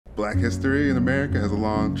Black history in America has a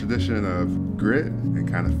long tradition of grit and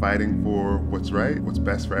kind of fighting for what's right, what's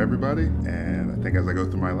best for everybody. And I think as I go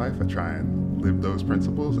through my life, I try and live those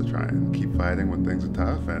principles. I try and keep fighting when things are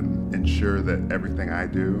tough and ensure that everything I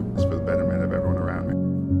do is for the betterment of everyone around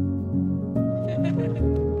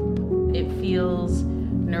me. It feels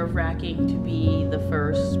nerve-wracking to be the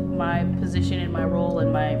first. My position and my role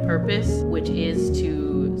and my purpose, which is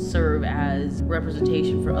to serve as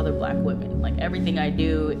representation for other Black women. Like, everything I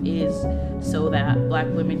do is so that Black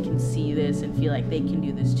women can see this and feel like they can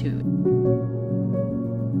do this too.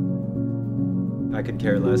 I could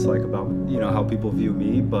care less about, how people view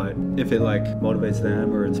me, but if it motivates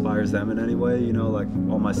them or inspires them in any way,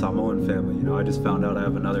 all my Samoan family, I just found out I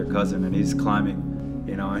have another cousin and he's climbing.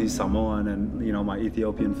 And he's Samoan, and my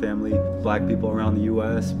Ethiopian family, Black people around the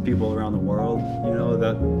U.S., people around the world,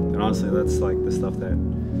 and honestly, that's the stuff that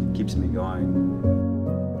keeps me going.